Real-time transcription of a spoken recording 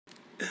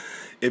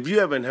If you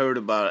haven't heard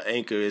about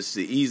Anchor, it's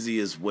the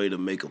easiest way to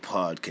make a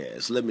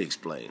podcast. Let me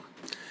explain.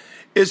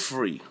 It's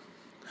free.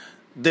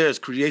 There's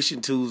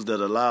creation tools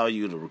that allow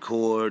you to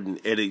record and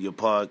edit your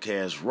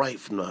podcast right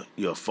from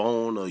your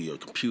phone or your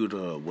computer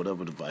or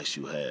whatever device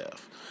you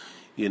have.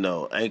 You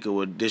know, Anchor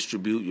will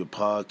distribute your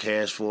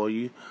podcast for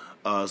you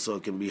so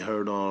it can be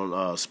heard on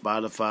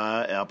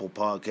Spotify, Apple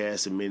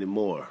Podcasts, and many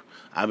more.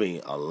 I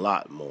mean, a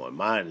lot more.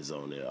 Mine is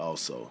on there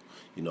also.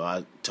 You know,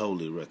 I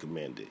totally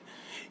recommend it.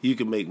 You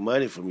can make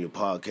money from your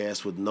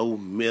podcast with no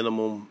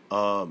minimum,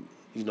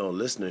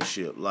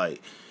 listenership.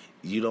 Like,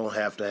 you don't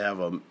have to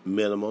have a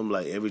minimum.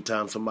 Like, every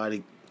time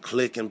somebody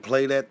click and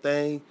play that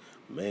thing,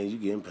 man, you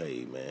getting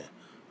paid, man.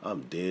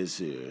 I'm dead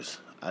serious.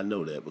 I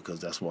know that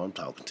because that's why I'm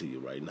talking to you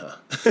right now.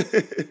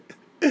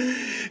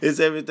 It's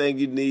everything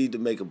you need to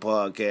make a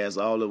podcast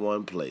all in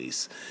one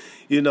place.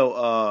 You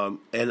know,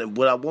 and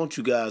what I want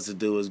you guys to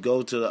do is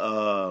go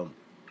to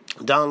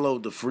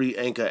download the free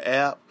Anchor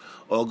app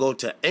or go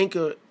to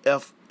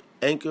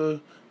anchor.fm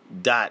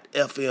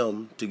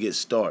to get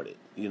started.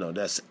 You know,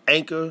 that's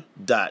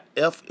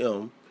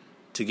anchor.fm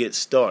to get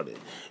started.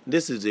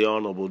 This is the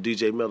Honorable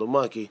DJ Metal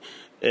Monkey,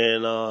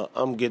 and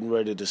I'm getting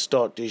ready to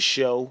start this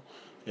show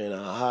in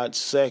a hot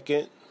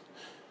second.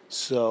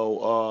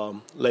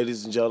 So,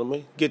 ladies and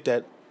gentlemen, get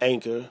that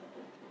Anchor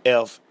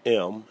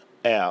FM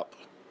app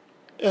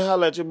and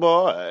holla at your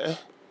boy.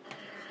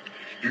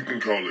 You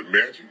can call it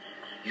magic,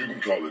 you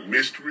can call it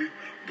mystery,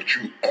 but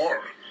you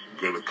are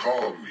going to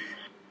call me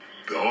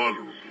the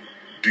Honorable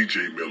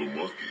DJ Metal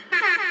Monkey.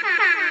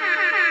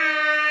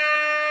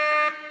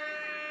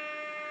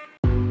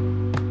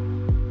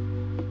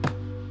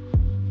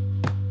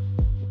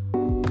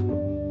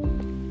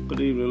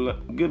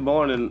 Good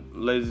morning,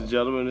 ladies and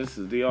gentlemen. This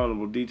is the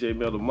Honorable DJ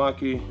Metal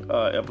Monkey,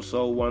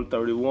 episode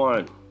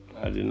 131.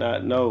 I did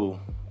not know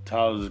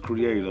Tyler, the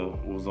Creator,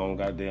 was on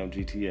goddamn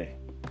GTA.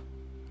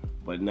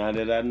 But now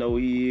that I know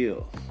he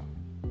is,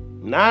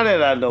 I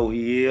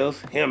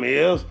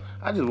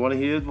just want to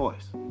hear his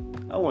voice.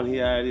 I want to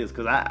hear how it is,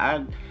 because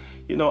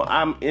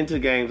I'm into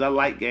games. I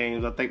like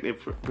games. I think they're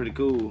pretty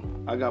cool.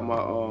 I got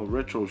my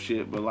retro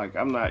shit, but like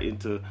I'm not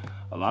into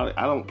a lot.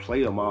 I don't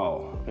play them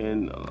all,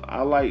 and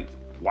I like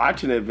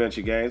watching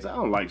adventure games. I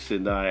don't like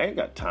sitting down. I ain't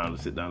got time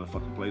to sit down and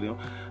fucking play them.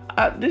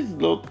 This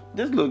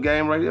little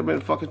game right here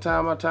been fucking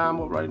tying my time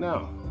up right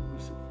now.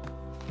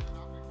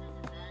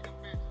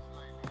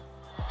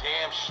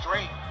 Damn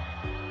straight.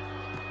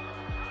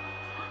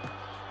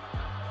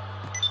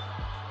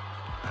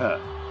 Huh.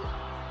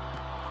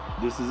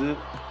 This is it?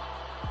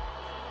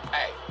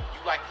 Hey, you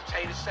like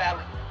potato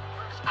salad?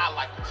 'Cause I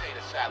like potato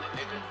salad,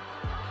 nigga.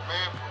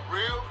 Man, for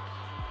real?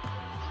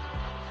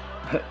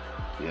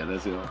 Yeah,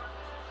 that's it.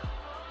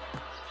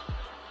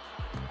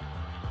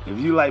 If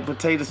you like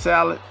potato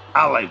salad,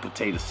 I like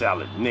potato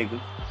salad, nigga.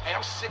 Hey,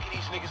 I'm sick of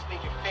these niggas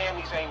thinking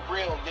families ain't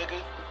real,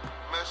 nigga.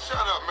 Man, shut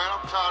up, man.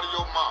 I'm tired of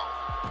your mom.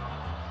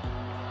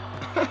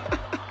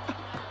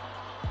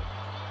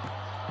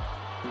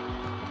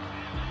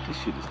 This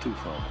shit is too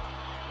funny.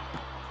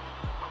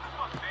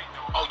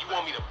 Oh, you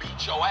want me to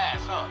beat your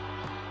ass, huh?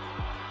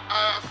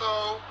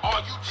 Asshole. Oh,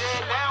 you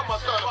dead now,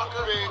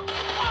 motherfucker.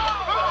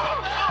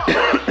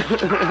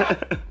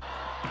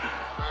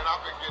 Man,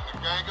 I've been getting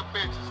a gang of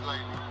bitches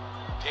lately.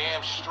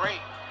 Damn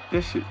straight.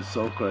 This shit is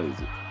so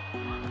crazy.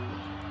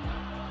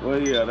 Well,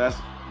 yeah, that's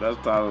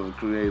Tyler, the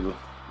Creator.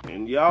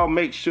 And y'all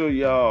make sure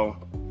y'all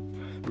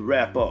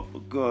wrap up,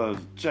 because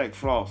Jack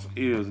Frost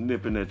is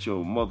nipping at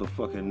your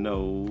motherfucking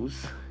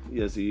nose.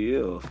 Yes, he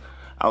is.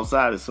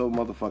 Outside it's so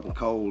motherfucking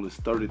cold. It's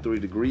 33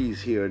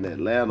 degrees here in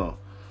Atlanta.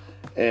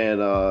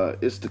 And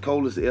it's the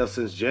coldest air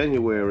since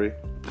January.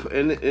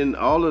 And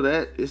all of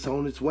that, it's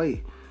on its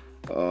way.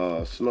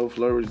 Snow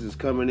flurries is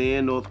coming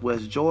in,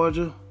 Northwest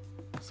Georgia.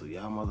 So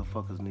y'all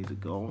motherfuckers need to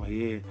go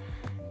ahead,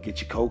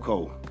 get your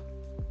cocoa.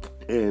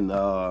 And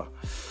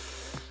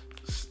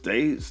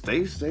stay in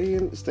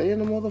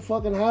the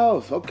motherfucking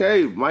house.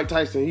 Okay, Mike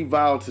Tyson, he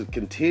vowed to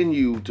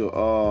continue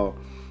to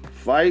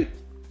fight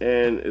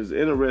and is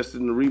interested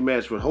in the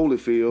rematch with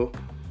Holyfield.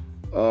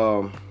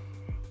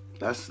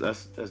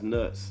 That's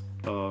nuts.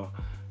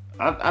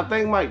 I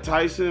think Mike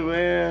Tyson,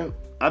 man,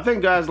 I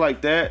think guys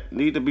like that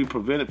need to be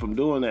prevented from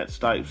doing that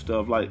type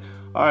stuff. Like,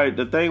 all right,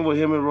 the thing with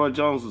him and Roy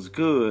Jones was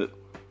good,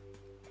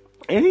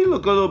 and he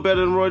looked a little better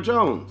than Roy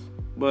Jones,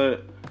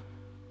 but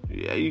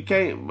yeah, you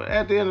can't. But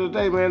at the end of the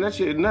day, man, that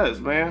shit nuts,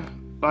 man.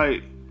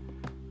 Like,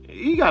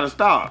 you gotta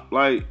stop.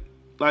 Like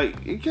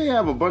you can't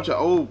have a bunch of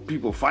old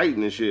people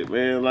fighting and shit,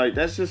 man. Like,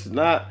 that's just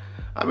not.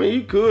 I mean,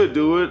 you could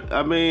do it.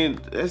 I mean,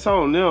 it's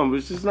on them.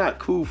 It's just not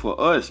cool for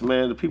us,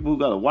 man. The people who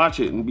gotta watch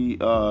it and be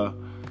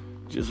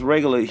just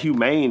regular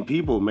humane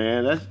people,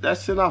 man.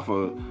 That's shit off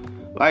of.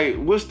 Like,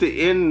 what's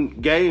the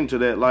end game to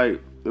that?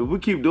 Like, if we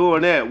keep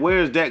doing that, what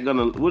is that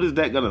gonna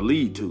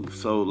lead to?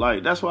 So,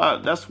 like, that's where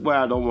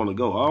I don't want to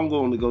go. I'm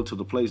going to go to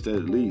the place that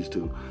it leads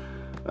to.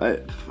 I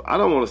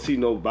don't want to see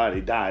nobody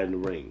die in the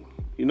ring.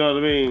 You know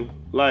what I mean?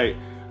 Like,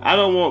 I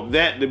don't want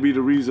that to be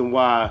the reason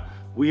why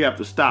we have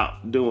to stop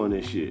doing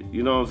this shit.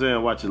 You know what I'm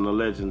saying? Watching the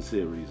Legend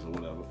series or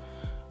whatever.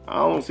 I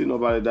don't see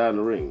nobody die in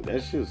the ring.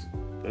 That's just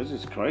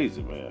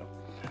crazy, man.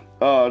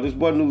 This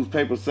one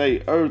newspaper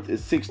say Earth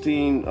is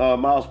 16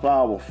 miles per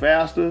hour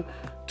faster,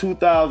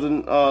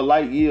 2,000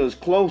 light years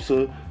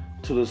closer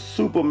to the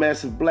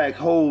supermassive black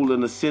hole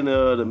in the center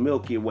of the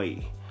Milky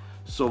Way.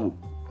 So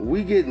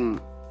we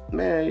getting,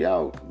 man,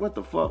 y'all, what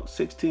the fuck?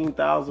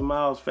 16,000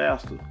 miles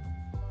faster.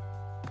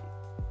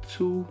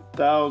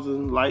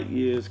 2,000 light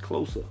years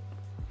closer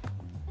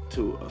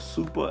to a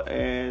super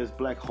ass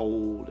black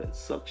hole that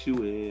sucks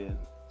you in,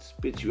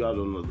 spits you out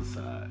on the other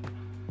side,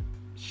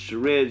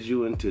 shreds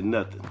you into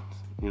nothing,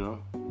 you know?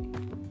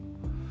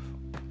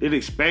 It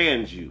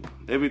expands you.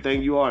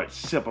 Everything you are, it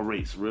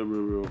separates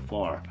real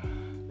far.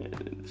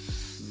 And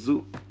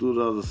zoop through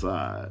the other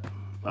side.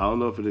 I don't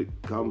know if it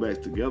come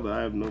back together.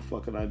 I have no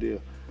fucking idea.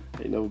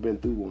 Ain't never been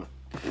through one.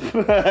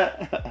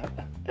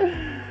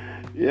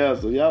 Yeah,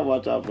 so y'all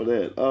watch out for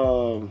that.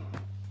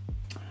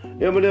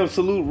 Eminem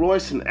salute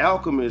Royce and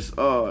Alchemist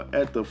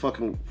at the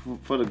fucking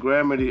for the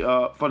Grammy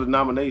for the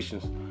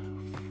nominations.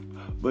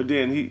 But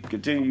then he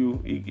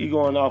continue, he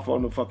going off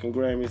on the fucking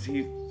Grammys.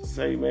 He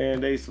say,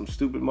 man, they some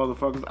stupid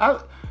motherfuckers.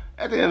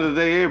 At the end of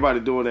the day, everybody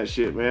doing that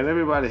shit, man.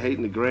 Everybody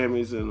hating the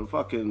Grammys and the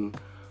fucking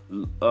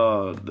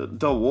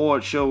the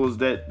award shows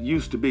that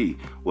used to be.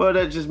 Well,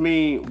 that just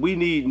mean we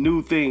need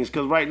new things,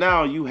 because right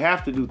now you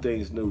have to do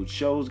things new.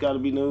 Shows got to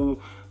be new.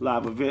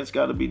 Live events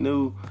got to be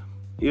new.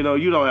 You know,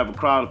 you don't have a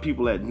crowd of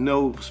people at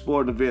no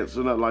sporting events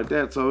or nothing like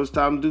that, so it's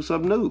time to do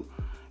something new.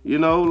 You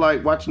know,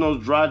 like watching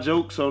those dry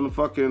jokes on the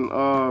fucking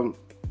on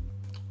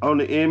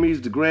the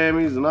Emmys, the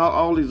Grammys, and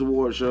all these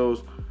award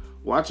shows.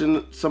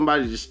 Watching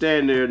somebody just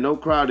stand there, no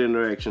crowd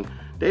interaction.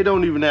 They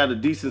don't even have the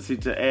decency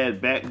to add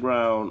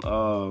background,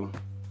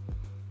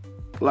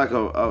 like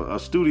a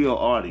studio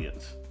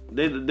audience.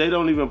 They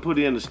don't even put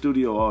in the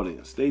studio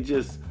audience. They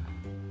just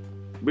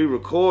be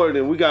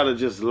recording, and we gotta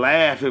just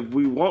laugh if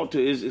we want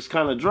to. It's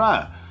kind of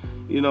dry,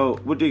 you know,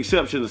 with the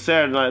exception of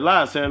Saturday Night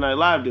Live. Saturday Night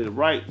Live did it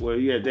right, where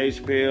you had Dave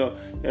Chappelle,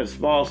 you had a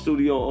small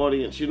studio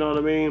audience, you know what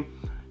I mean?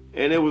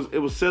 And it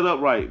was set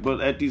up right.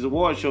 But at these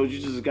award shows, you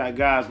just got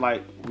guys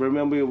like,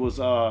 remember it was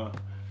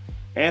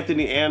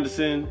Anthony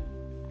Anderson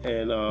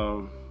and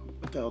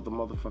what the hell the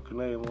motherfucker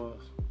name was?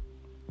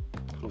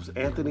 It was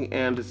Anthony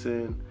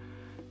Anderson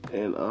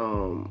and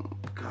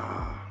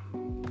God,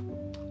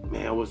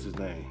 man, what's his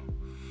name?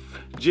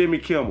 Jimmy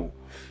Kimmel.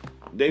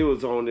 They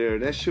was on there.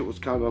 That shit was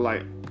kind of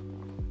like,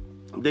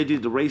 they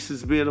did the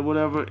racist bit or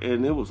whatever,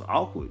 and it was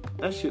awkward.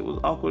 That shit was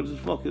awkward as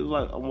fuck. It was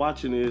like, I'm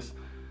watching this,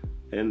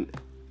 and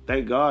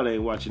thank God I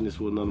ain't watching this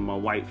with none of my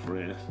white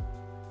friends.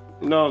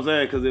 You know what I'm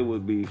saying? Because it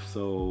would be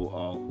so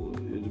awkward.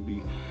 It'd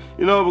be,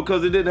 you know,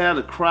 because it didn't have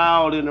the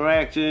crowd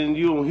interaction.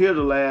 You don't hear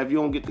the laugh. You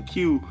don't get the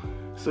cue.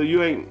 So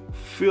you ain't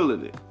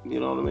feeling it. You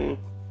know what I mean?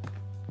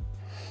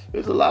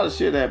 There's a lot of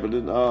shit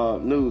happening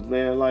in news,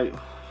 man. Like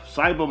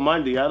Cyber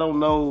Monday. I don't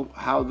know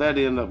how that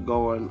ended up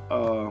going.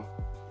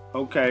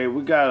 Okay,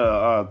 we got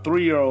a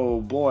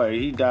 3-year-old boy.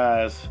 He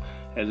dies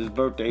at his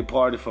birthday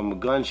party from a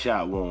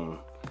gunshot wound.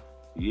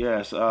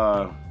 Yes,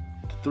 the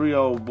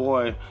 3-year-old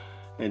boy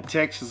in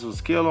Texas was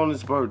killed on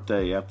his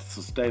birthday after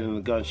sustaining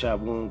a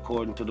gunshot wound,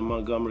 according to the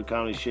Montgomery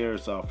County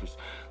Sheriff's Office.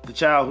 The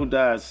child who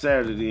died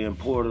Saturday in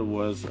Porter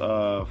was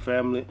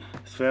family.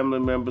 His family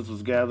members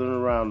was gathering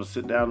around to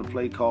sit down and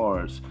play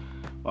cards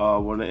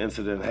when the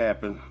incident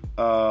happened.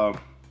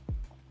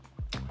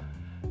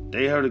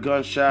 They heard a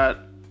gunshot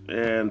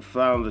and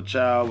found the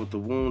child with a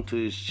wound to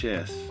his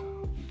chest.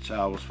 The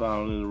child was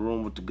found in the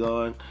room with the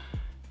gun.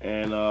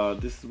 And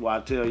this is why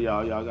I tell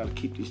y'all got to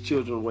keep these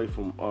children away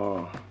from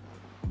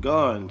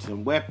guns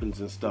and weapons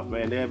and stuff,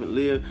 man. They haven't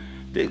lived.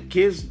 The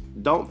kids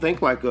don't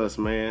think like us,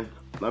 man.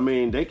 I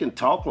mean, they can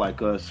talk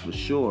like us for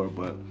sure,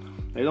 but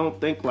they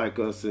don't think like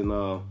us. And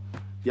y'all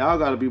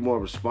got to be more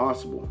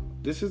responsible.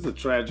 This is a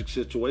tragic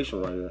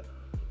situation right here.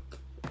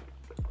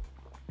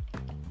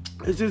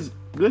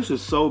 This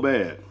is so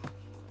bad.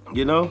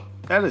 You know?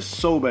 That is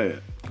so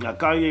bad. Now,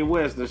 Kanye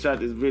West done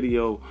shot this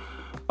video,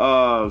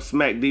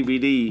 Smack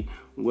DVD,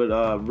 with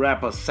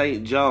rapper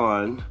St.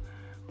 John,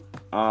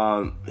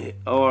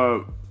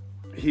 or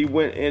he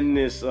went in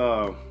this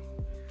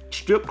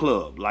strip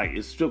club, like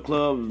it's strip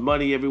club,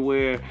 money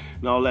everywhere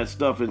and all that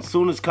stuff. And as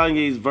soon as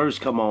Kanye's verse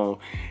come on,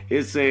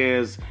 it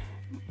says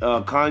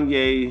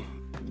Kanye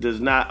does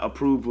not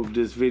approve of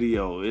this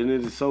video, and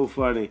it is so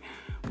funny.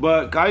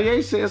 But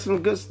Kanye said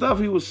some good stuff.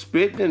 He was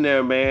spitting in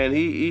there, man.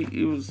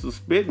 He was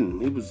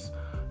spitting. It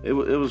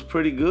was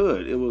pretty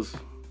good.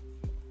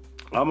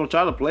 I'm gonna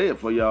try to play it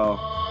for y'all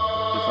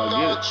if I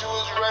get it. You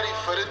was ready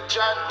for the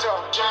Janto,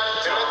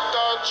 and I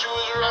thought you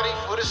was ready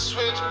for the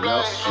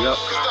switchblade. Yep.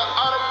 Cause the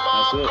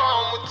Audemars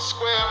come with the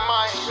square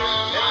mic,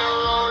 and the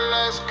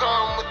Rolex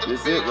come with the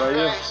This big it right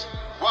here. face.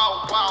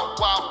 Wow, wow,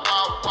 wow,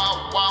 wow,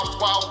 wow, wow,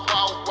 wow,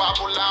 wow, wow,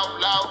 loud,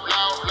 loud,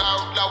 loud,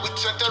 loud, loud. We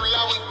took that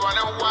loud, we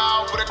running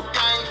wild for the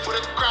gang, for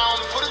the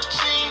crown, for the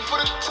team, for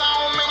the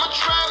town. Make my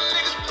trap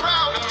niggas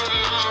proud.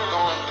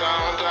 Going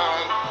down, down,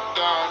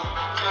 down,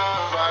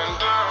 riding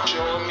down.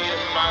 Showing me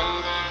the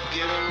man,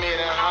 giving me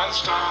the hot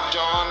stuff.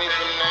 Showing me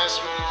finesse,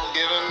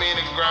 giving me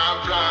the grind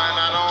plan.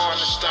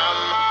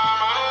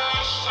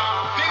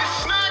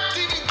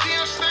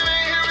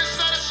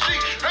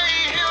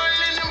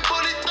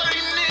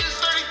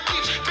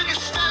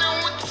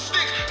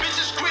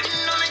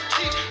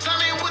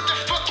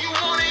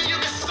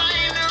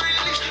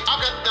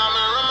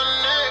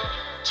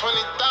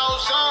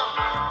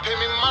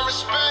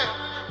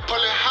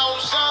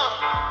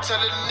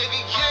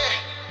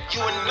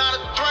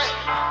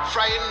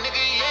 fry a nigga,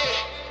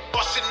 yeah.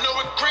 Bustin' no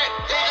regret.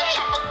 Nigga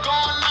chopper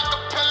going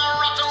acapella,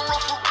 rock and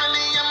roll for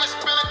really. I'ma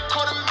spend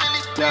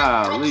 $250,000.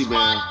 Golly,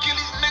 man.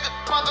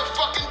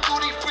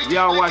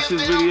 Y'all watch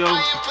this video?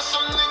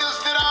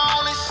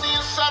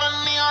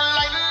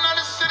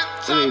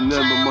 It ain't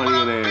nothing but money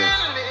in there.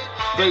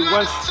 Straight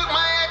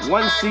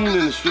one scene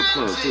in the strip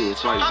club too.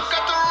 It's like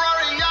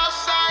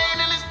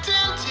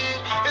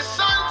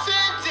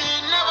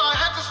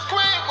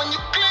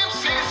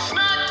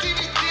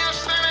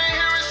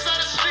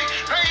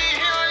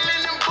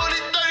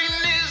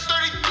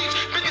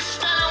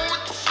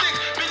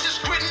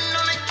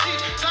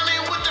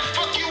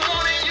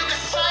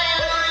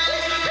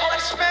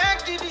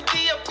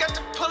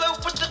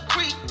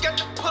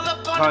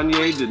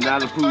Kanye did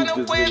not approve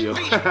this video.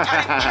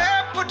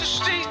 Yeah,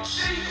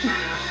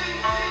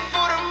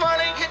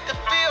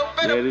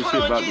 this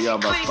shit about to be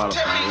out by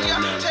Spotify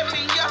right now.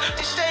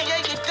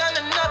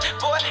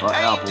 Or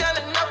Apple.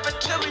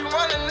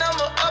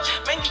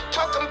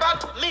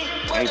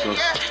 Anchor.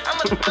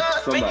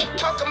 Somebody.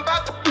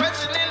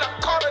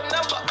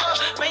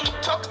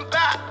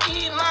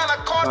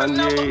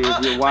 Kanye, if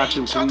you're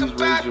watching, please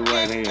raise your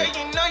right hand.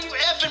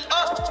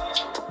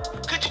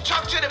 Could you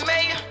talk to the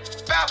mayor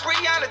about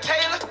Breonna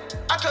Taylor?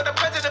 I told the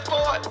president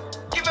for it.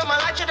 Give him my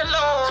life to the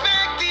Lord.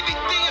 Smack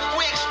DVD if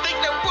we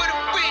extinct that would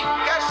have we.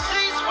 Got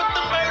seats with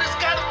the murders,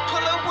 gotta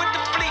pull up with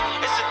the fleet.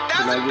 It's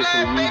 1,000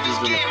 black babies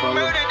getting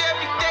murdered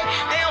every day.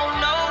 They don't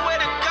know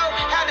where to go,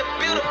 how to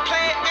build a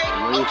plan A.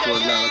 Okay,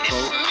 yeah, this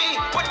is me.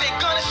 What they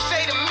gonna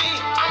say to me?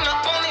 I'm the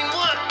only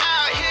one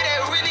out here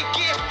that really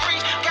get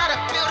free. Gotta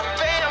build a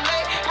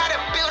family, how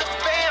to build a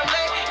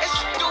family. It's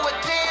do a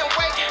damn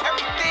way.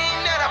 Everything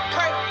that I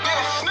pray.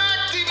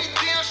 Smack DVD,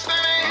 I'm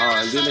standing.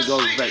 Alright, then it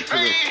goes back to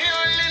the.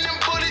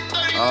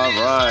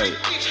 Alright.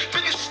 Let's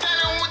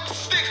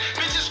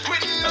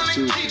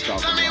see what you're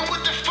talking about.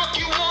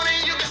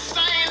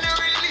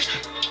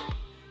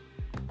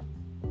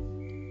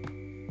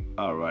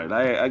 Alright,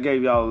 I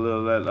gave y'all a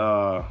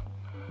little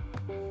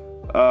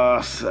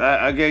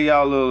I gave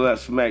y'all a little that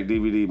Smack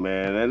DVD,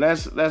 man, and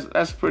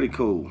that's pretty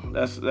cool.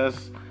 That's a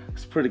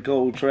pretty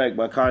cool track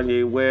by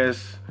Kanye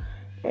West,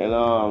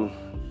 and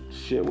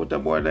shit, what that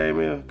boy name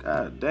is?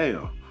 God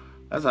damn.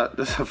 That's a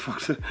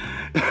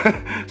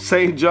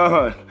St.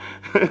 John.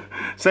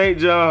 St.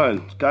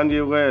 John,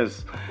 Kanye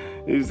West.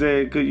 He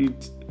said, could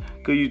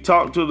you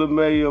talk to the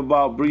mayor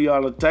about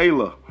Breonna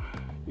Taylor?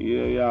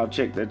 Yeah, y'all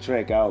check that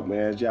track out,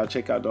 man. Y'all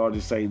check out the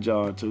artist St.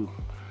 John too.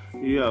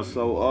 Yeah,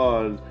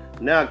 so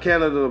now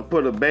Canada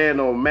put a ban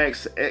on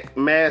mass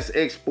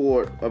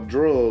export of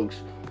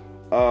drugs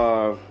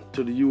to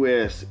the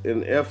U.S.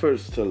 in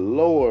efforts to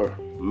lower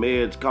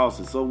meds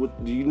costs. So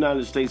what the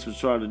United States was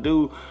trying to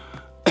do,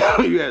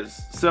 you had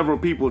several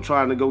people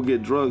trying to go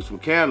get drugs from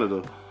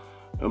Canada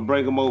and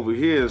bring them over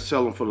here and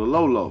sell them for the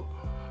low.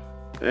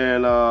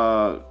 And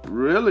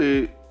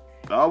really,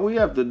 all we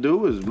have to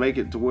do is make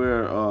it to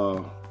where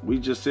we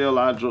just sell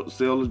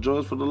the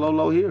drugs for the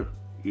low here.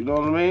 You know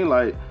what I mean?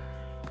 Like,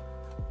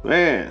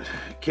 man,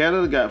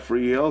 Canada got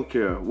free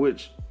healthcare,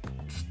 which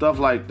stuff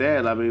like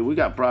that. I mean, we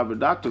got private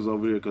doctors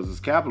over here because it's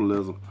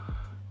capitalism.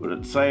 But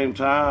at the same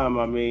time,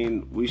 I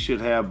mean, we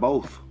should have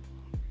both.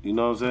 You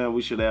know what I'm saying?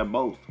 We should have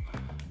both.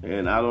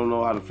 And I don't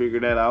know how to figure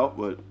that out,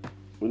 but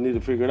we need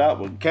to figure it out.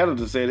 But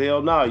Canada said,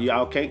 hell no,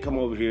 y'all can't come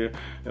over here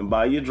and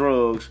buy your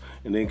drugs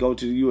and then go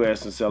to the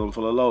U.S. and sell them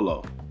for the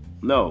low.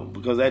 No,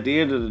 because at the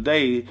end of the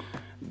day,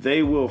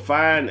 they will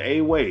find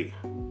a way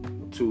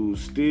to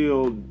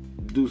still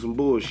do some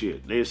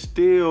bullshit. There's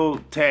still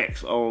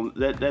tax on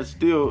that. That's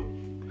still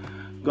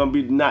gonna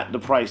be not the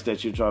price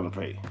that you're trying to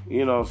pay.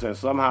 You know what I'm saying?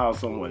 Somehow,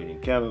 some way,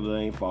 Canada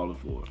ain't falling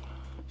for it.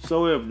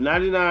 So if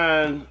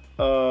 98%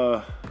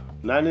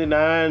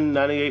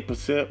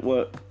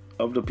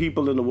 of the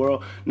people in the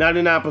world,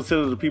 99%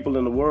 of the people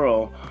in the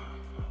world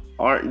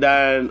aren't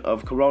dying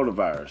of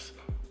coronavirus.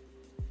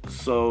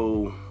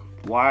 So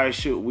why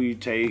should we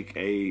take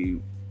a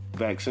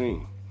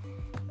vaccine?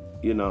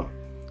 You know.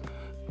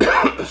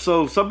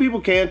 So some people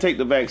can take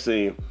the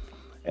vaccine,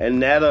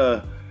 and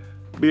that'll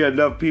be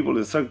enough people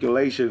in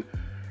circulation.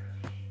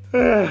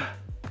 Sorry,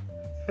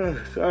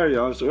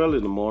 y'all, it's early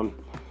in the morning.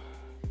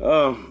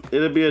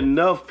 It'll be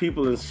enough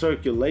people in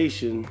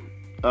circulation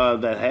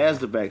that has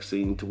the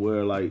vaccine to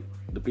where, like,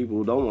 the people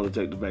who don't want to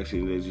take the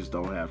vaccine, they just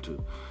don't have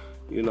to.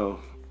 You know.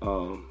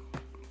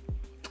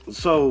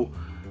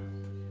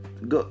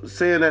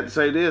 Saying that to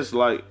say this,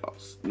 like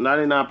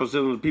 99% of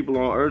the people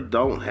on Earth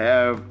don't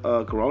have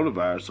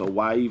coronavirus, so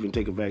why even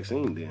take a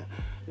vaccine then?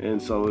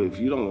 And so if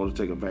you don't want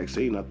to take a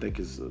vaccine, I think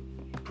it's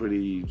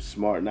pretty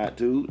smart not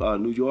to.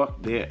 New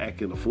York, they're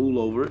acting a fool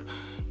over it.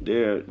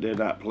 They're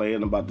not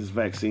playing about this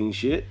vaccine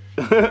shit.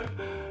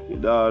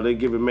 They're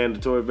giving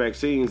mandatory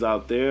vaccines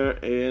out there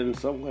and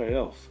somewhere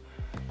else.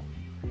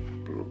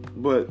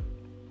 But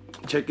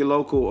check your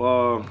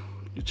local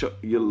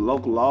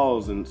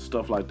laws and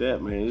stuff like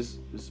that, man.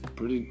 It's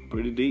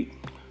pretty deep.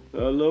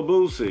 Lil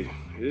Boosie,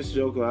 this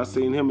joker, I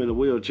seen him in a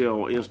wheelchair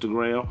on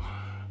Instagram.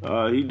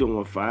 He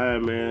doing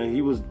fine, man.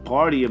 He was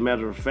partying.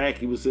 Matter of fact,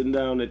 he was sitting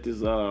down at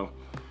this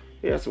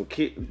He had some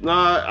kid.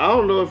 Nah, I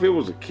don't know if it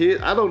was a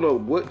kid. I don't know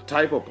what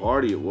type of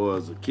party it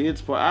was. A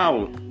kid's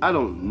party. I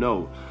don't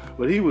know.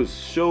 But he was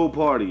show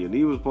partying.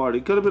 He was partying.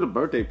 It could have been a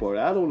birthday party.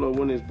 I don't know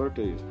when his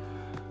birthday is.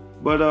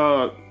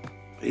 But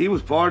he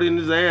was partying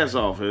his ass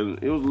off, and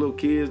it was little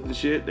kids and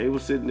shit. They were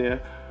sitting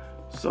there.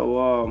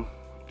 So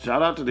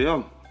shout out to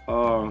them.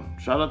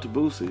 Shout out to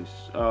Boosie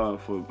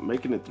for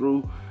making it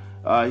through.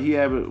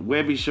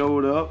 Webby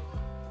showed up.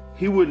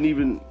 He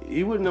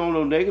wasn't on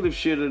no negative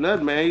shit or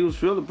nothing, man. He was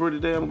feeling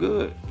pretty damn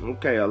good.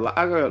 Okay, I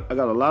got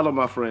a lot of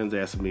my friends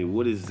asking me,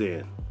 what is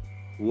Zen?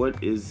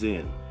 What is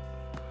Zen?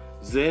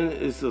 Zen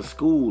is a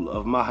school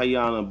of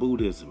Mahayana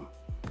Buddhism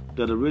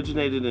that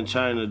originated in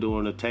China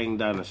during the Tang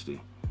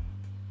Dynasty,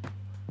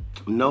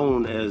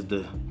 known as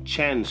the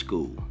Chan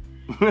School,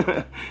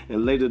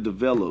 and later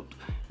developed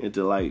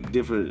into like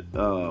different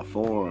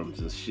forms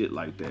and shit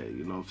like that.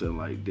 You know what I'm saying?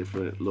 Like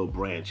different little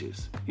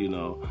branches, you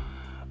know.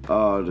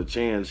 The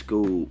Chan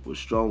School was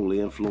strongly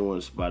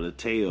influenced by the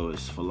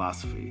Taoist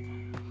philosophy,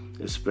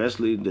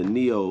 especially the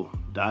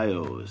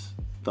Neo-Daoist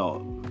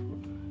thought,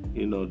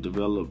 you know,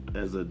 developed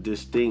as a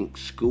distinct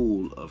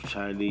school of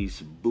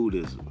Chinese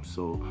Buddhism.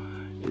 So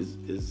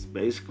it's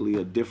basically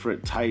a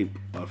different type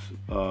of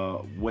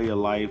way of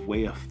life,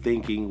 way of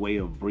thinking, way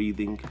of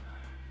breathing,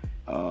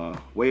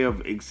 way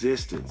of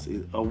existence,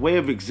 a way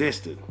of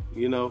existing,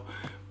 you know.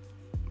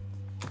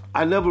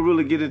 I never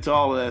really get into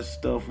all of that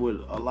stuff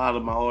with a lot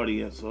of my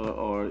audience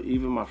or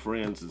even my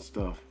friends and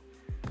stuff.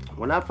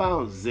 When I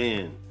found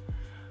Zen,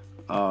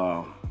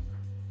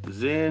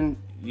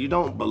 you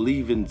don't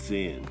believe in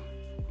Zen.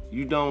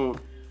 You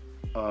don't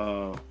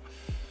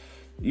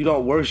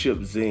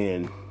worship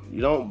Zen.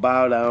 You don't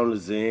bow down to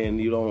Zen.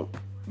 You don't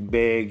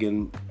beg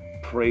and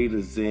pray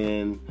to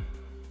Zen.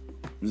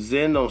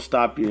 Zen don't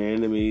stop your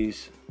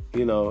enemies.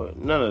 You know,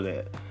 none of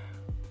that.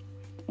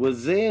 What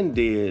Zen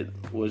did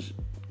was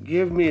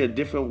give me a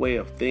different way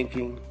of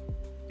thinking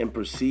and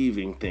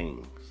perceiving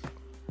things.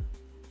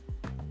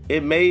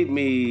 It made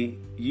me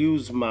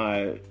use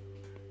my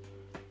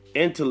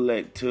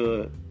intellect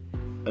to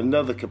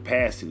another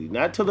capacity,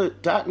 not to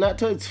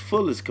its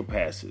fullest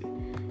capacity,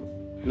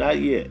 not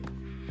yet,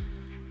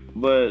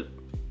 but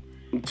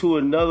to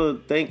another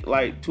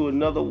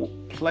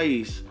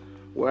place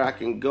where I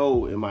can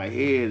go in my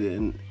head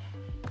and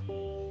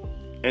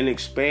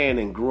expand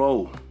and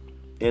grow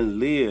and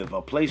live,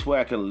 a place where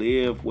I can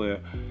live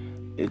where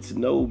it's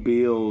no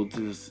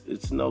bills,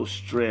 it's no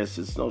stress,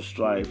 it's no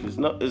strife,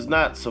 it's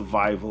not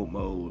survival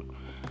mode.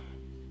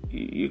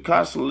 You're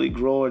constantly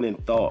growing in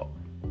thought.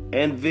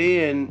 And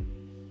then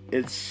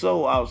it's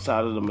so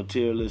outside of the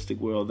materialistic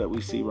world that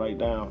we see right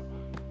now.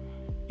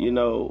 You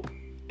know,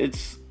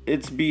 it's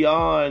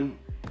beyond.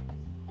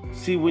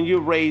 See, when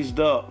you're raised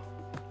up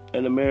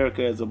in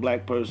America as a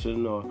black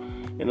person, or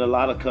in a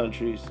lot of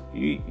countries,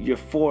 you're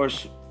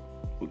forced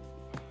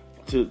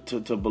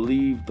to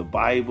believe the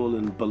Bible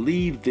and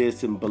believe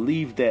this and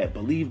believe that,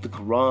 believe the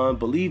Quran,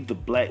 believe the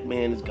black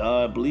man is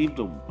God, believe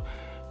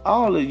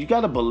you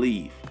gotta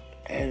believe.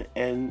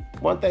 And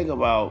one thing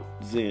about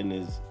Zen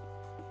is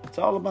it's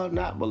all about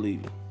not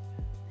believing.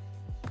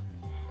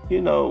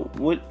 You know,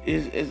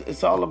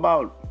 it's all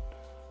about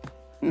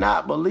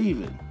not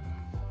believing.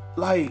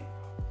 Like,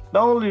 the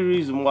only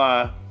reason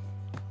why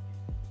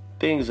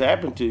things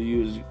happen to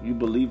you is you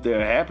believe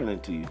they're happening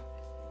to you.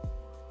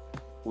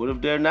 What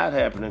if they're not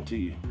happening to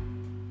you?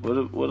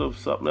 What if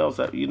something else,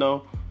 you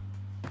know?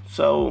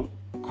 So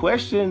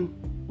question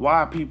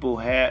why people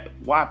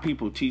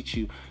teach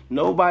you.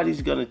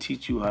 Nobody's gonna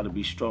teach you how to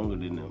be stronger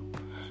than them.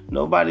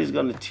 Nobody's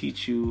gonna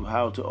teach you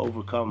how to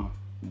overcome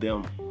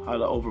them, how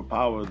to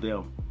overpower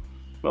them.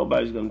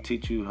 Nobody's gonna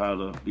teach you how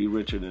to be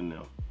richer than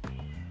them.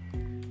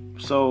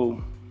 So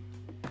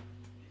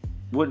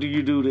what do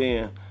you do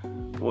then?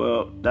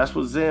 Well, that's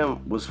what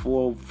Zen was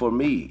for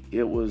me.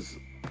 It was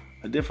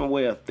a different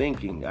way of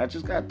thinking. I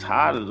just got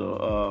tired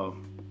of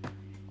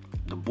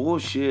the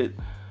bullshit,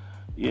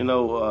 you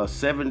know,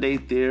 7-day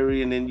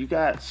theory, and then you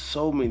got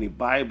so many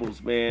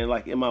Bibles, man.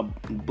 Like in my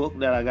book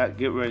that I got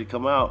get ready to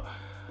come out,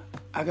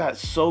 I got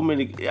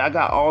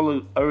all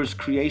of Earth's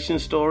creation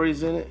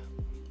stories in it.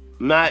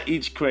 Not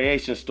each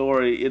creation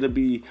story, it'll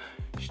be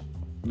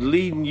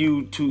leading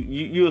you to,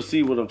 you'll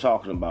see what I'm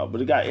talking about,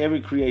 but it got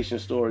every creation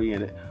story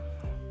in it.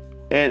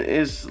 And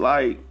it's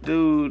like,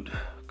 dude,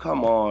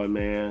 come on,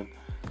 man.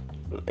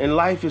 And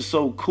life is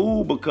so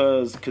cool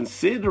because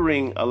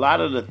considering a lot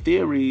of the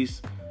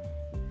theories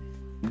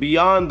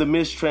beyond the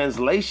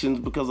mistranslations,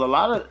 because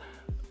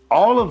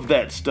all of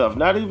that stuff,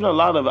 not even a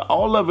lot of it,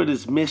 all of it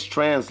is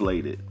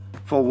mistranslated,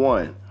 for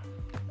one.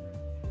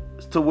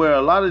 To where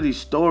a lot of these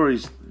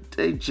stories,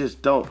 they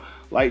just don't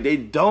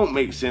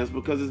make sense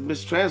because it's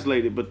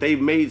mistranslated, but they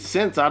made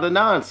sense out of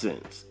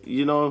nonsense,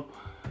 you know?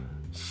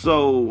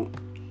 So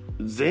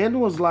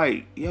Zen was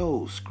like,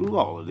 yo, screw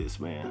all of this,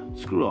 man.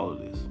 Screw all of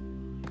this.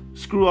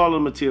 Screw all the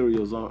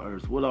materials on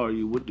earth. What are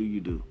you? What do you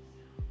do?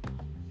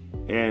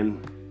 And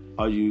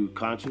are you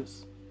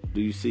conscious?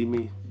 Do you see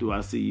me? Do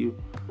I see you?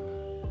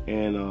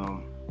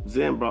 And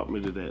Zen brought me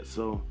to that.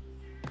 So,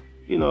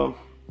 you know,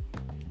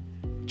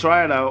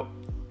 try it out.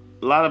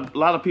 A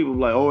lot of people are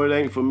like, oh, it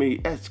ain't for me.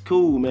 That's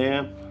cool,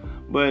 man.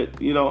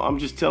 But you know, I'm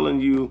just telling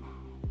you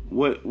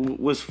what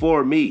was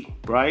for me,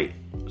 right?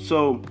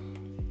 So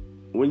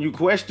when you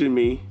question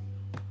me,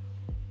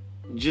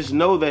 just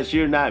know that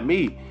you're not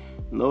me.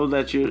 Know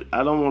that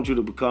I don't want you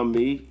to become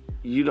me.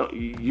 You don't,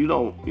 you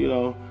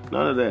know,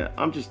 none of that.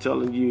 I'm just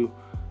telling you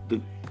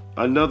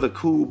another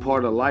cool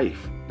part of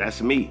life.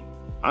 That's me.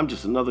 I'm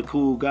just another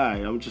cool guy.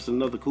 I'm just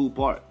another cool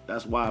part.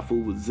 That's why I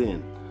fool with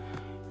Zen.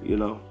 You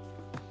know,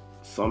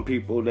 some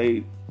people,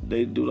 they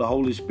do the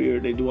Holy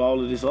Spirit. They do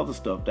all of this other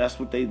stuff. That's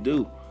what they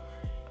do.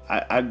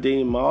 I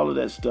deem all of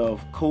that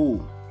stuff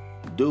cool.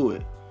 Do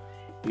it,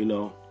 you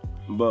know.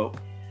 But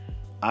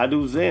I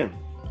do Zen.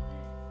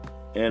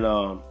 And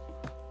I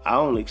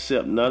don't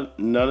accept none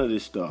of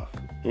this stuff.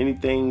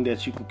 Anything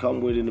that you can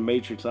come with in the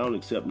Matrix, I don't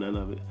accept none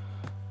of it.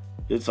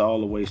 It's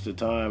all a waste of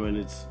time, and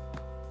it's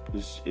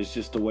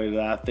just the way that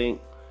I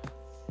think.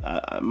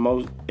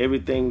 Most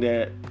everything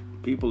that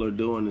people are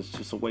doing is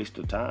just a waste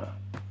of time.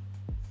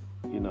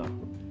 You know,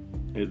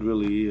 it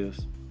really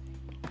is.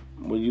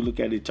 When you look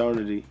at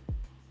eternity,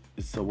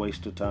 it's a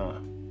waste of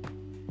time.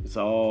 It's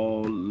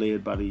all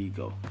led by the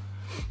ego.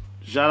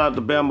 Shout out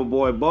to Bama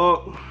Boy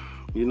Buck.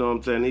 You know what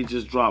I'm saying? He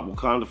just dropped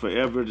Wakanda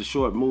Forever, the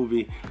short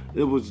movie.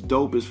 It was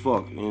dope as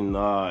fuck. And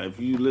if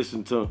you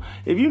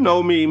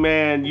know me,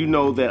 man, you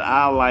know that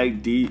I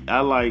like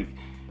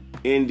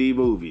indie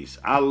movies.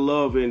 I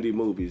love indie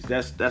movies.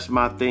 That's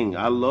my thing.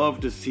 I love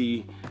to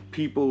see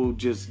people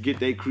just get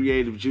their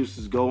creative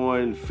juices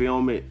going,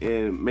 film it,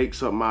 and make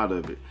something out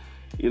of it.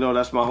 You know,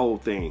 that's my whole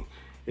thing.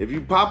 If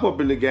you pop up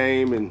in the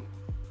game and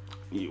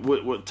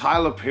with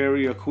Tyler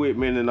Perry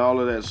equipment and all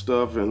of that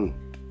stuff, and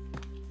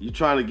you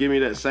trying to give me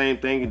that same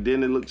thing and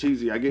then it look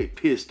cheesy, I get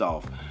pissed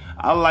off.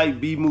 I like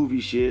B-movie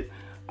shit.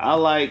 I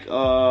like, you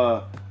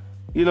know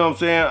what I'm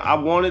saying? I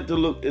want it to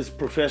look as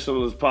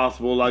professional as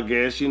possible, I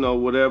guess, you know,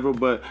 whatever.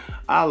 But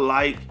I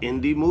like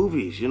indie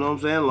movies, you know what I'm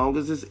saying? As long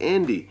as it's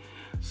indie.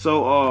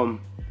 So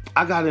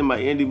I got in my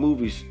indie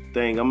movies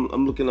thing.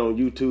 I'm looking on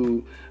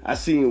YouTube. I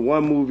seen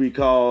one movie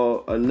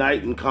called A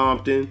Night in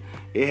Compton.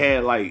 It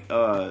had like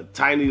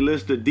Tiny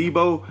Lister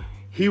Debo.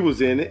 He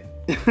was in it.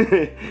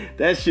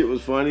 That shit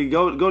was funny.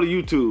 Go to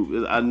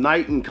YouTube. A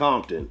Night in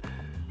Compton.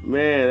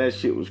 Man, that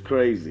shit was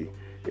crazy.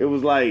 It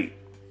was like,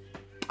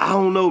 I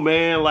don't know,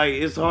 man. Like,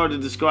 it's hard to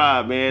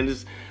describe, man.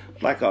 It's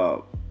like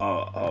a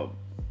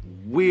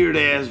weird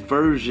ass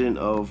version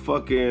of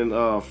fucking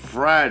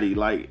Friday.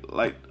 Like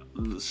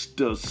the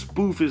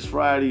spoofest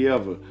Friday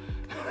ever.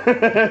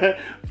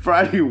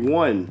 Friday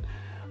 1.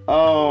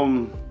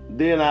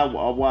 Then I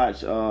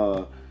watched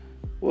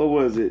what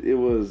was it? It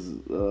was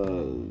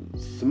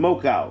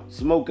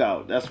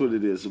Smokeout. That's what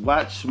it is.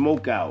 Watch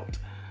Smokeout.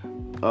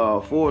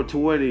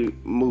 420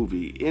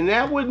 movie. And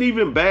that wasn't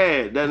even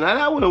bad. That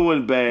one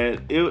wasn't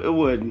bad. It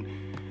wasn't.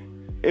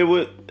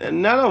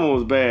 None of them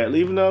was bad.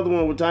 Even the other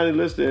one with Tiny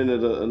Lister and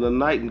the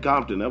Night in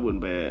Compton, that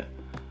wasn't bad.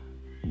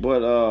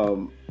 But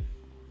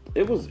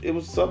it was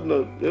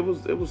something. It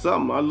was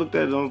something. I looked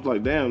at it and I was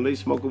like, damn, they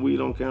smoking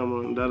weed on camera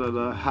and da da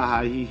da, ha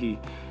ha hee hee.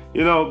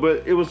 You know,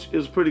 but it was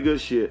pretty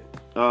good shit.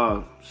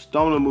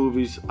 Stoner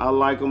movies, I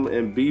like them,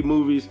 and B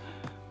movies.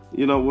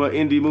 You know what?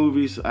 Indie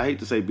movies. I hate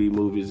to say B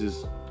movies.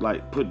 It's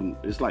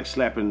like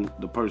slapping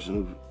the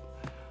person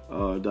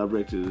who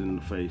directed it in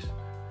the face.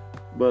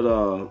 But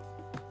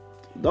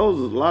those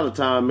a lot of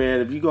time,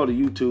 man. If you go to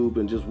YouTube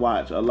and just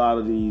watch a lot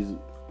of these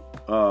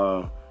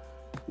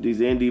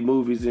indie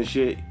movies and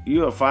shit,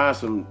 you'll find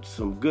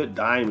some good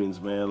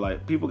diamonds, man.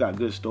 Like, people got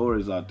good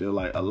stories out there.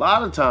 Like, a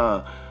lot of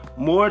time,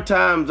 more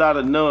times out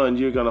of none,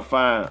 you're gonna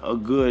find a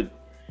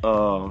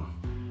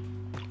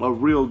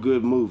real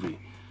good movie.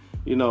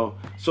 You know,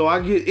 so I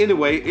get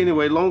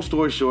anyway. Long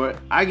story short,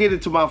 I get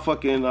into my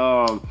fucking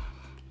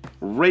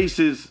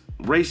races.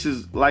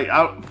 Like,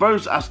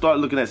 first I start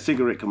looking at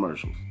cigarette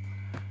commercials,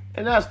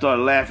 and I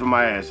started laughing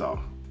my ass off.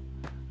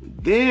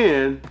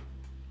 Then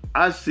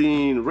I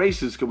seen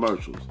racist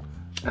commercials,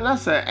 and I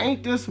said,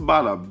 "Ain't this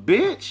about a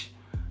bitch?"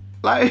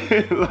 Like,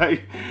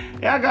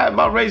 yeah, I got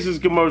my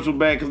racist commercial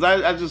back because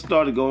I just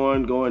started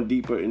going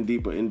deeper and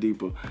deeper and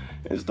deeper,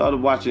 and started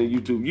watching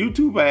YouTube.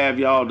 YouTube, I have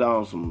y'all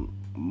down some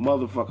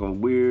motherfucking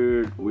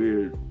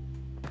weird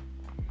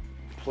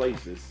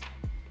places.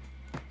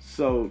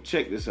 So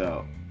check this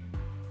out.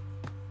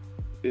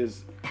 I'm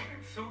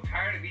so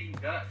tired of eating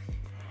dust.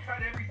 I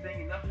tried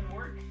everything and nothing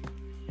works.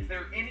 Is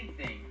there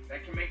anything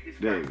that can make this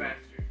go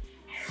faster?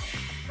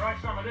 Try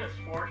some of this,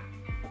 sport.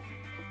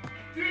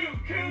 Dude,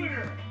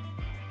 Cooter!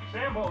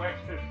 Sambo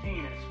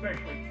X15 is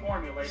specially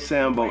formulated.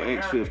 Sambo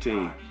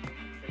X15.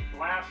 It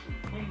blasts and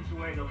cleans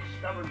away those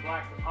stubborn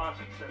black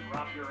deposits that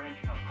rob your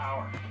engine of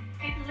power.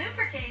 It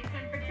lubricates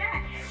and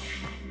protects.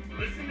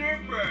 Listen to her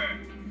burn.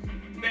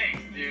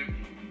 Thanks, dude.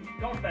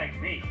 Don't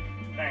thank me.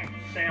 Thank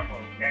Sambo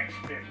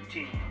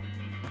X15.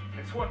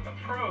 It's what the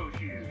pros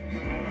use.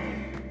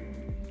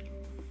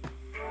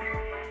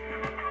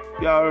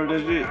 Y'all heard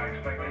that shit?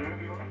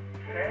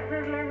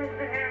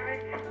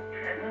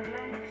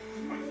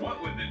 What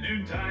would the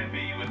noontime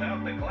be without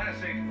without the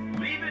classic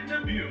Leave It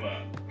to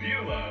Beulah.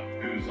 Beulah,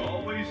 who's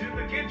always in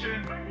the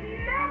kitchen.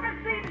 Never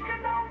seems to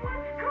know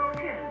what's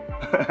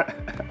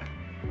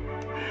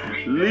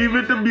cooking. Leave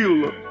It to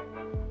Beulah.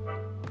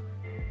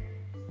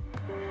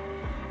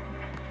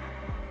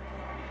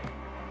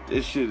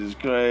 This shit is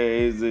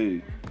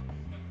crazy.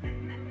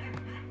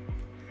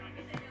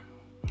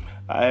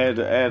 I had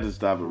to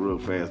stop it real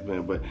fast,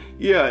 man. But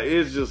yeah,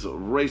 it's just a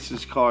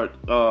racist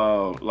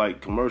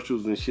like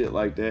commercials and shit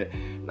like that.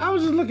 And I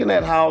was just looking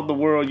at how the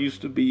world used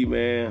to be,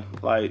 man.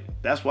 Like,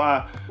 that's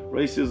why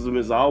racism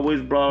is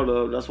always brought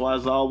up. That's why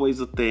it's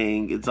always a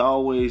thing. It's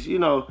always, we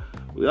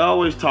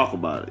always talk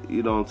about it.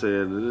 You know what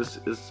I'm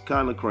saying? It's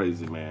kind of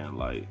crazy, man.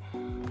 Like,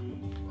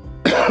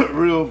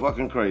 real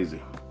fucking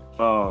crazy.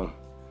 But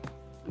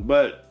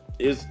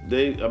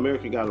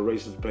America got a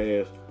racist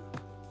past.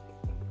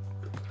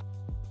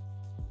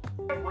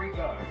 Every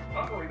time,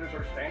 operators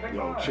are standing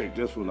Yo, by. check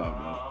this one out,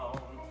 man.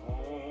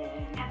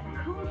 At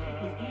Coon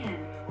Chicken Inn,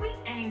 we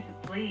aim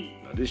to please.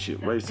 Now, this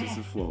shit the racist best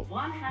as fuck.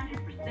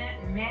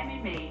 100%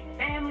 mammy-made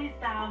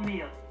family-style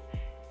meals.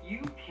 You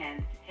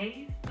can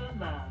taste the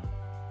love.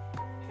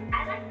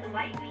 I like the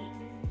white meat.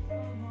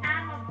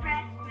 I'm a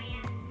breast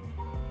man.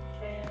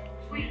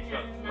 We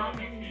just love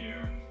it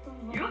here.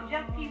 You'll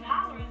just keep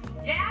hollering,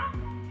 yeah,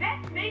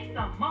 fetch me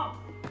some more.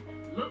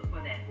 Look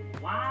for that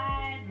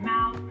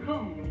wide-mouthed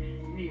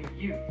coon near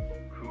you.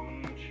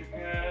 Coon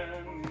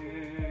chicken.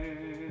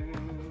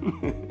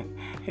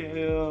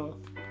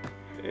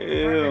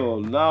 Hell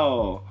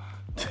no.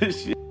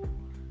 This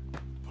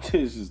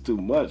is too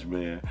much,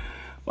 man.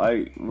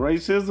 Like,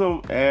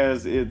 racism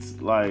has its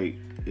like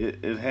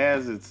it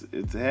has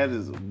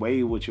its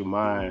way with your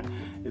mind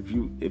if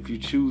you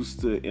choose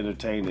to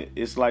entertain it.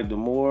 It's like the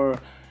more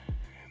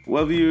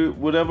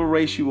whatever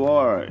race you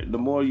are, the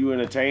more you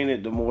entertain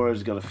it, the more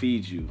it's gonna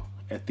feed you.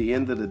 At the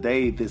end of the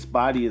day, this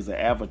body is an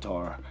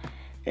avatar,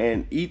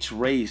 and each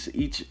race,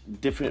 each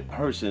different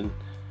person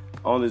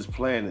on this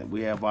planet,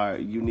 we have our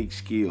unique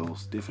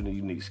skills, different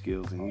unique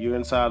skills, and you're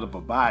inside of a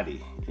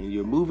body, and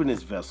you're moving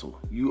this vessel.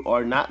 You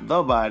are not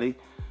the body,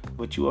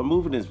 but you are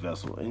moving this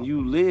vessel, and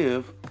you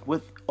live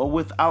with or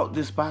without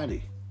this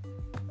body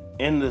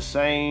in the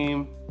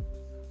same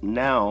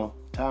now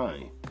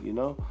time,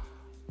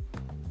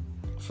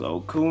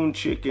 So Coon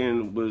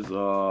Chicken was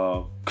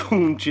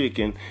Coon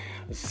Chicken,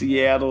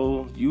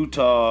 Seattle,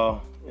 Utah,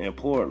 and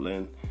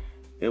Portland.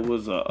 It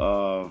was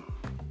a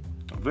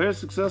very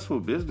successful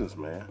business,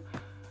 man.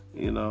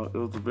 It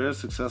was a very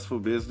successful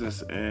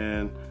business,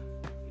 and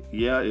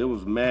yeah, it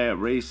was mad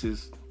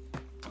racist.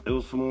 It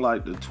was from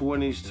like the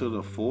 20s to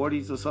the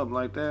 40s or something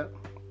like that.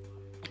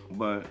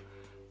 But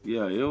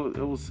yeah, it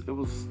was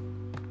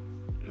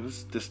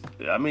just,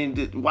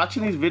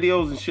 watching these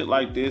videos and shit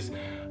like this,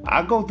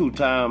 I go through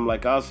time.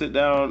 Like, I'll sit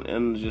down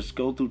and just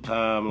go through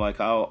time. Like,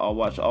 I'll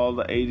watch all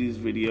the 80s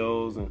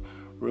videos and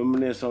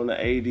reminisce on the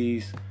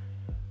 80s.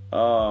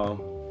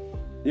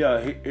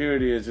 Here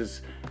it is.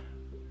 It's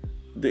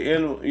the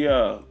end.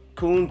 Yeah,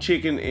 Coon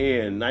Chicken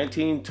Inn,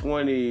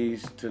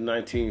 1920s to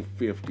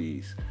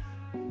 1950s.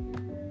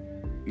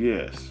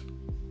 Yes.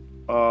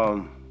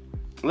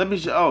 Let me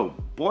show. Oh,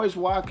 Boyce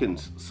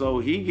Watkins. So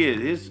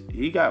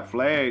he got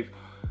flagged.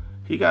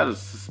 He got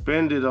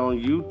suspended on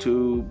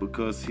YouTube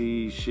because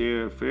he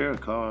shared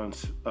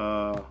Farrakhan's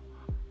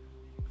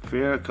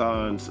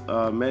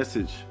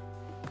message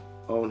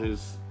on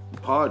his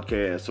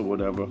podcast or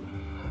whatever.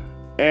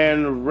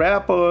 And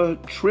rapper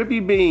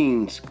Trippie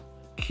Beans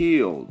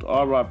killed.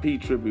 R.I.P.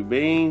 Trippie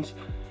Beans.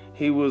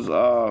 He was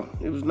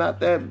not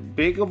that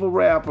big of a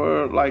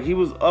rapper. Like, he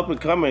was up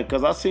and coming,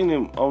 because I seen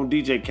him on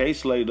DJ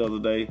K-Slay the other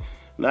day,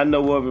 and I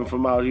know of him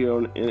from out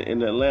here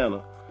in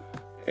Atlanta.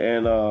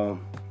 And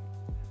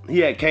he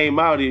had came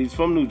out here. He's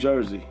from New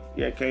Jersey.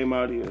 He had came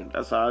out here.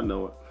 That's how I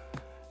know it.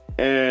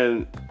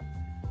 And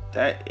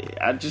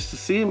just to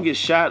see him get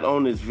shot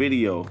on this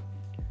video,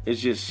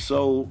 it's just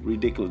so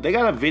ridiculous. They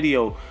got a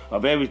video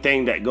of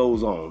everything that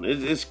goes on.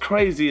 It's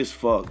crazy as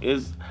fuck.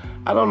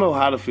 I don't know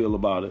how to feel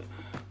about it.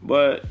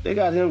 But they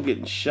got him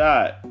getting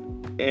shot,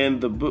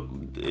 and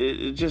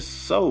it's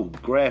just so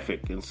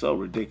graphic and so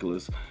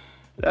ridiculous.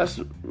 That's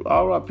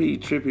R.I.P.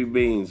 Trippie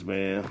Beans,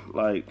 man.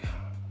 Like,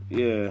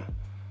 yeah,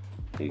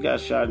 he got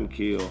shot and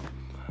killed.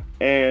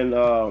 And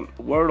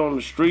word on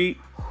the street,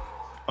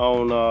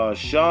 on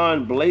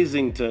Sean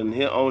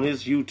Blazington on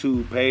his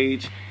YouTube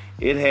page,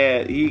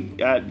 he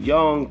got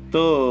Young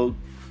Thug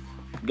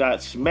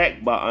got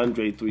smacked by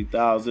Andre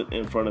 3000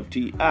 in front of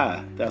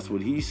T.I. That's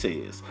what he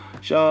says.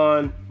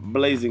 Sean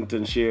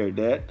Blazington shared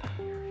that.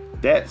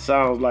 That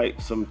sounds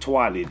like some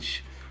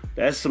twattage.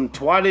 That's some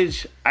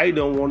twattage I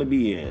don't want to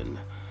be in.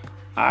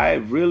 I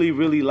really,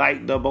 really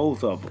like the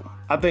both of them.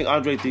 I think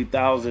Andre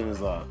 3000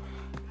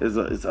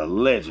 is a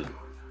legend.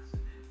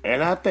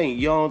 And I think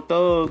Young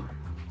Thug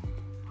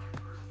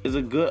is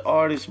a good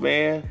artist,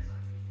 man.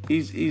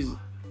 He's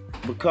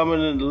becoming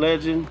a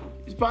legend.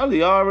 He's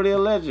probably already a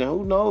legend.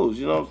 Who knows?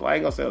 I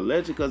ain't gonna say a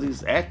legend because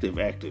he's active.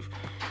 You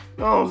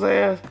know what I'm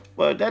saying?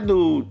 But that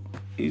dude,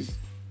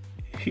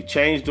 he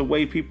changed the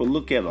way people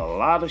look at a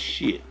lot of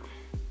shit.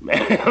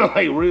 man.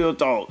 Like, real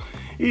talk.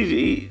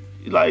 He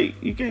like,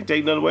 you can't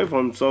take nothing away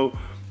from him. So,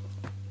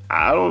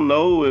 I don't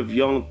know if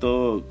Young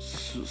Thug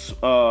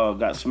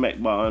got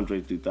smacked by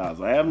Andre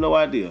 3000. I have no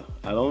idea.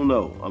 I don't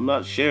know. I'm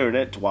not sharing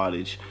that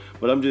twattage.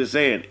 But I'm just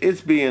saying,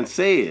 it's being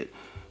said.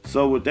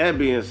 So, with that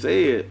being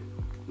said,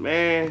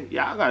 man,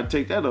 y'all gotta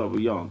take that up with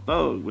Young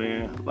Thug,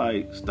 man.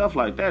 Like, stuff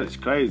like that is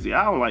crazy.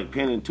 I don't like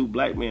pinning two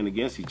black men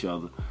against each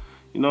other.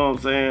 You know what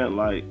I'm saying?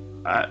 Like,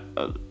 I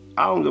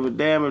don't give a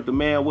damn if the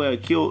man wear a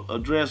kilt, a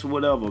dress, or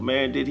whatever,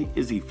 man.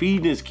 Is he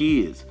feeding his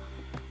kids?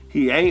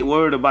 He ain't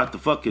worried about the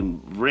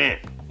fucking rent,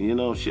 you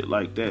know, shit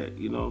like that.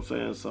 You know what I'm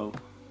saying? So,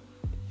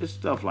 it's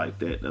stuff like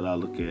that I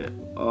look at.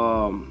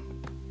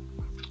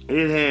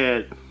 It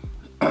had,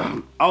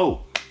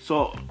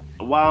 so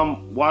while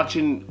I'm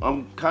watching,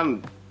 I'm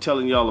kind of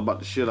telling y'all about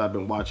the shit I've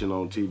been watching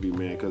on TV,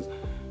 man, because,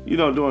 you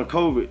know, during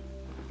COVID,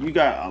 you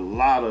got a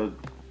lot of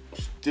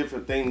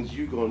different things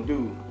you gonna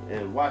do,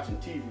 and watching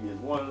TV is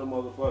one of the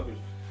motherfuckers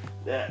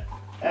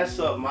that's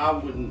something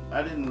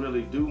I didn't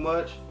really do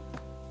much.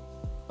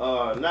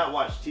 Not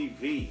watch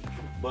TV,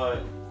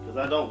 but, because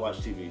I don't watch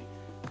TV,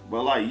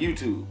 but like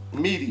YouTube,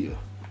 media.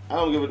 I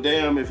don't give a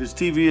damn if it's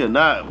TV or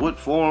not, what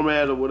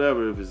format or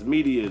whatever. If it's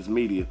media, it's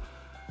media.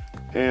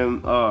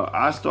 And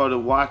I started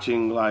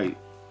watching, like,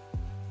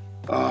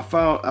 I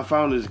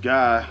found this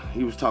guy.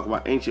 He was talking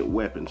about ancient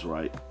weapons,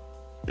 right?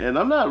 And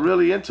I'm not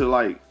really into,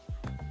 like,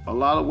 a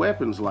lot of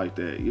weapons like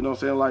that. You know what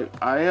I'm saying?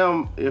 Like, I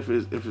am if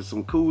it's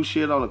some cool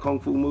shit on a kung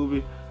fu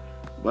movie.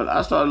 But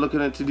I started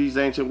looking into these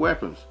ancient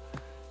weapons.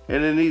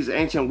 And in these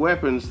ancient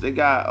weapons, they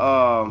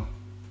got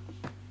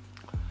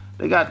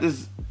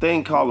this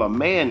thing called a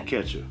man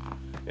catcher.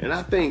 And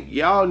I think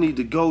y'all need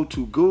to go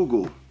to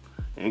Google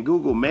and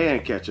Google man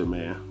catcher,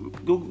 man.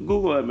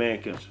 Google that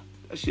man catcher.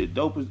 That shit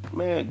dope as,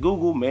 man.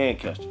 Google man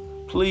catcher.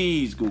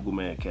 Please Google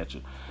man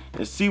catcher.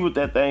 And see what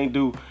that thing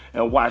do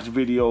and watch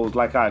videos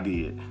like I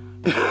did.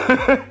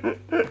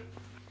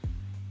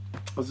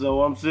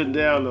 So I'm sitting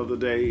down the other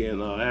day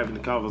and having a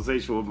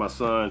conversation with my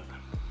son.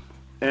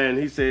 And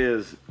he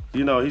says,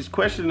 you know, he's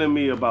questioning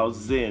me about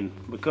Zen.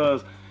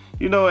 Because,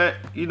 what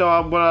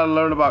I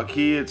learned about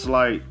kids,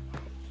 like,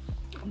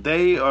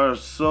 they are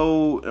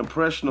so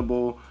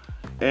impressionable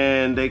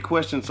and they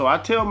question. So I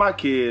tell my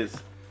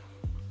kids,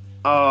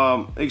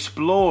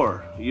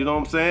 explore, you know what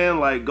I'm saying?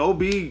 Like, go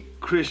be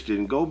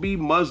Christian, go be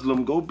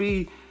Muslim, go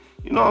be,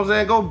 you know what I'm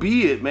saying? Go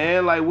be it,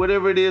 man. Like,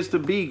 whatever it is to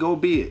be, go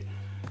be it.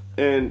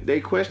 And they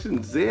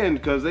question Zen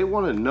because they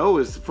want to know.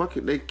 It's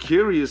fucking, they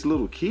curious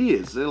little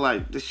kids. They're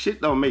like, this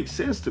shit don't make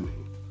sense to me.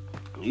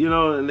 You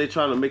know, and they're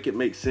trying to make it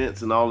make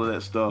sense and all of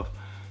that stuff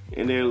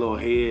in their little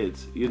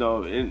heads, you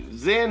know. And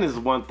Zen is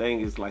one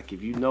thing, it's like,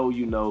 if you know,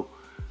 you know.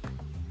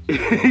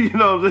 You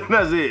know,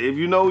 that's it. If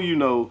you know, you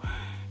know.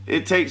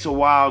 It takes a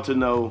while to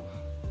know.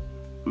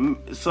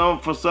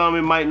 For some,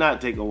 it might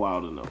not take a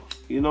while to know.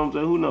 You know what I'm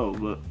saying? Who knows?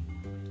 But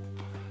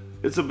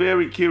it's a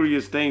very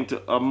curious thing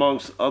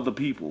amongst other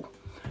people.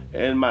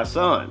 And my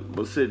son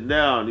was sitting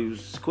down. He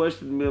was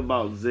questioning me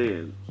about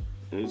Zen.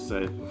 And he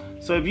said,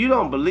 so if you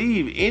don't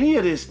believe any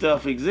of this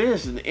stuff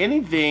exists and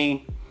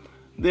anything,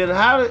 then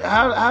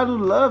how do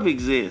love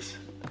exist?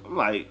 I'm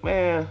like,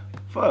 man,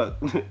 fuck.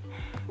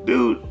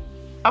 Dude,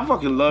 I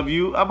fucking love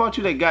you. I bought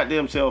you that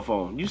goddamn cell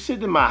phone. You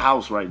sitting in my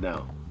house right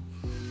now.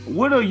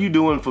 What are you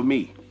doing for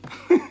me?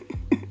 You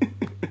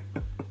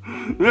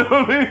know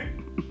what I mean?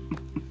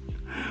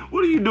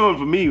 What are you doing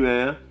for me,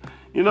 man?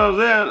 You know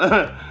what I'm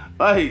saying?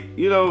 Like,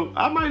 you know,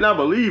 I might not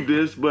believe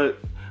this, but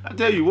I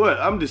tell you what,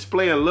 I'm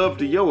displaying love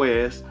to your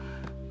ass,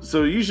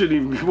 so you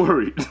shouldn't even be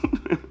worried.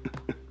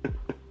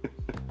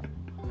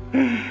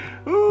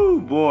 Oh,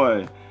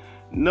 boy.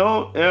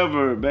 Don't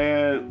ever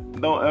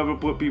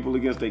put people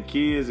against their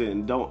kids,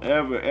 and don't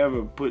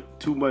ever put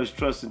too much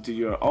trust into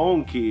your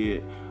own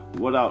kid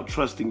without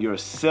trusting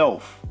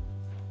yourself.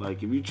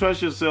 Like, if you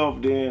trust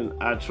yourself, then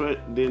I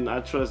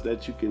trust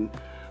that you can,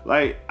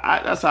 like,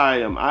 that's how I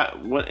am.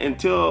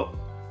 Until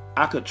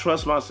I could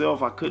trust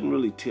myself, I couldn't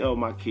really tell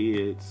my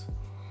kids.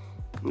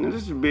 And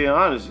this is being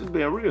honest, this is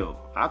being real.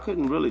 I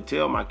couldn't really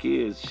tell my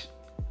kids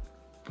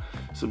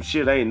some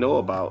shit I ain't know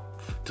about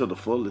to the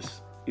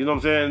fullest. You know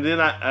what I'm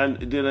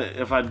saying? Then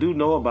if I do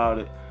know about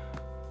it,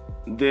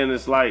 then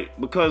it's like,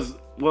 because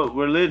what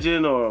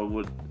religion or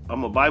what,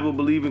 I'm a Bible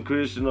believing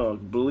Christian, or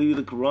believe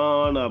the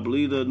Quran, or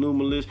believe the New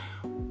Militia.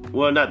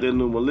 Well, not the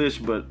New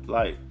Militia, but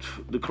like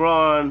the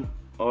Quran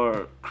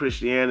or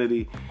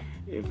Christianity.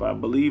 If I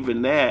believe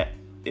in that,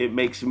 it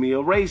makes me a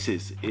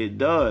racist. It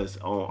does,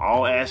 on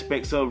all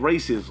aspects of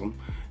racism.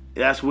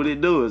 That's what it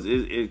does.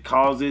 It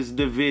causes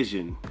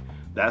division.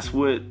 That's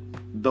what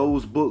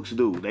those books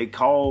do. They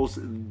cause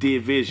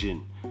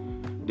division.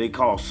 They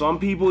call some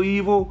people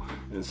evil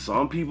and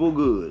some people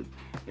good.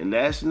 And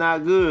that's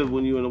not good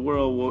when you're in a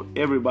world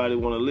where everybody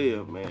want to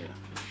live, man.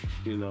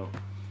 You know.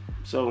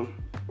 So,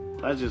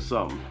 that's just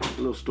something. A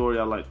little story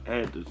I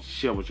had to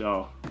share with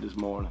y'all this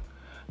morning.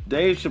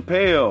 Dave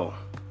Chappelle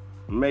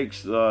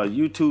makes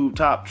YouTube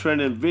top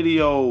trending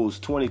videos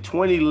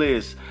 2020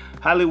 list.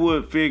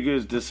 Hollywood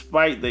figures,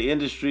 despite the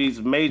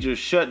industry's major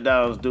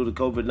shutdowns due to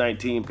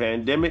COVID-19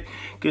 pandemic,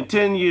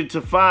 continue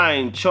to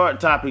find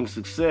chart-topping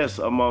success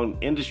among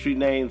industry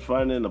names,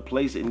 finding a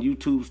place in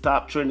YouTube's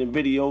top trending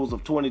videos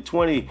of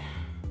 2020.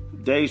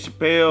 Dave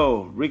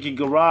Chappelle, Ricky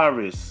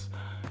Gervais,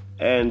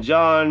 and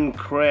John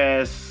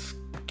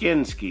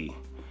Krasinski.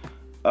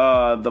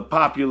 The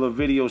popular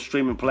video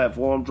streaming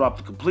platform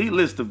dropped a complete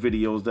list of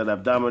videos that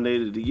have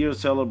dominated the year,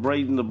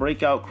 celebrating the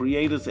breakout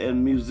creators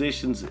and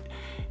musicians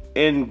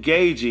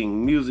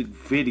engaging music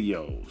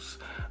videos.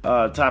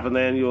 Topping the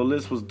annual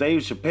list was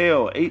Dave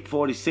Chappelle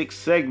 846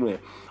 segment,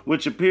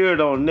 which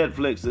appeared on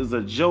Netflix as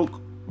a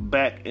joke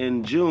back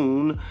in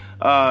June,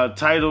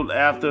 titled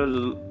after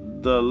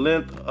the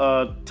length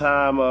of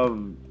time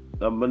of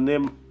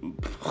the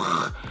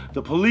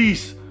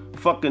police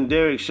fucking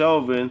Derek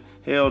Chauvin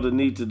held the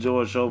knee to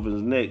George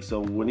Chauvin's neck. So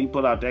when he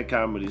put out that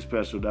comedy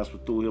special, that's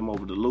what threw him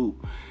over the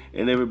loop.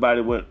 And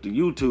everybody went to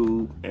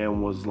YouTube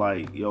and was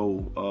like,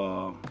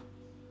 yo,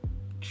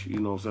 you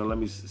know what I'm saying, let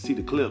me see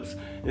the clips.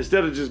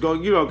 Instead of just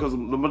going, you know, because the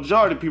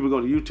majority of people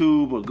go to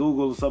YouTube or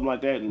Google or something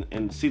like that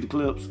and see the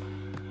clips.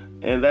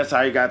 And that's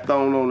how he got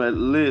thrown on that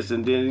list.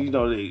 And then, you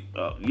know, they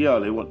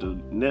went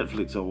to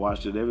Netflix and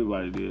watched it.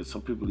 Everybody did.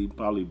 Some people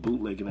probably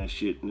bootlegging that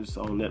shit and it's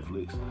on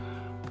Netflix.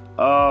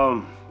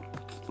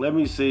 Let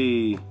me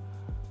see.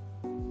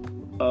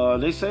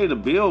 They say the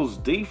Bills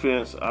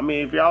defense, I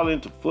mean, if y'all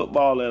into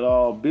football at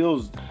all,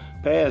 Bills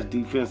pass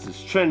defense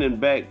is trending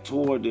back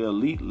toward the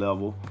elite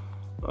level.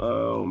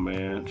 Oh,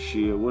 man,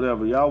 shit,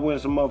 whatever. Y'all win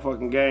some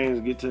motherfucking games,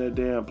 get to that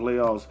damn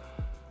playoffs,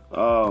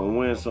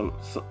 win some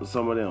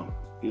of them.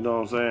 You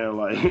know what I'm saying?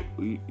 Like,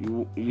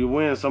 you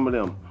win some of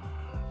them.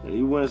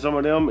 You win some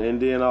of them,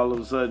 and then all of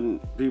a sudden,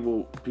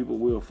 people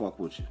will fuck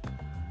with you.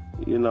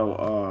 You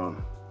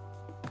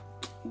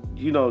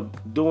know,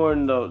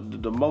 during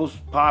the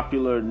most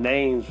popular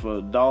names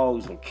for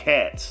dogs and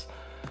cats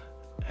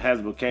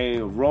has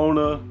became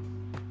Rona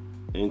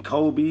and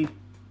Kobe.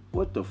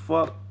 What the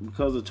fuck?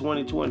 Because of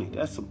 2020.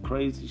 That's some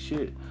crazy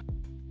shit.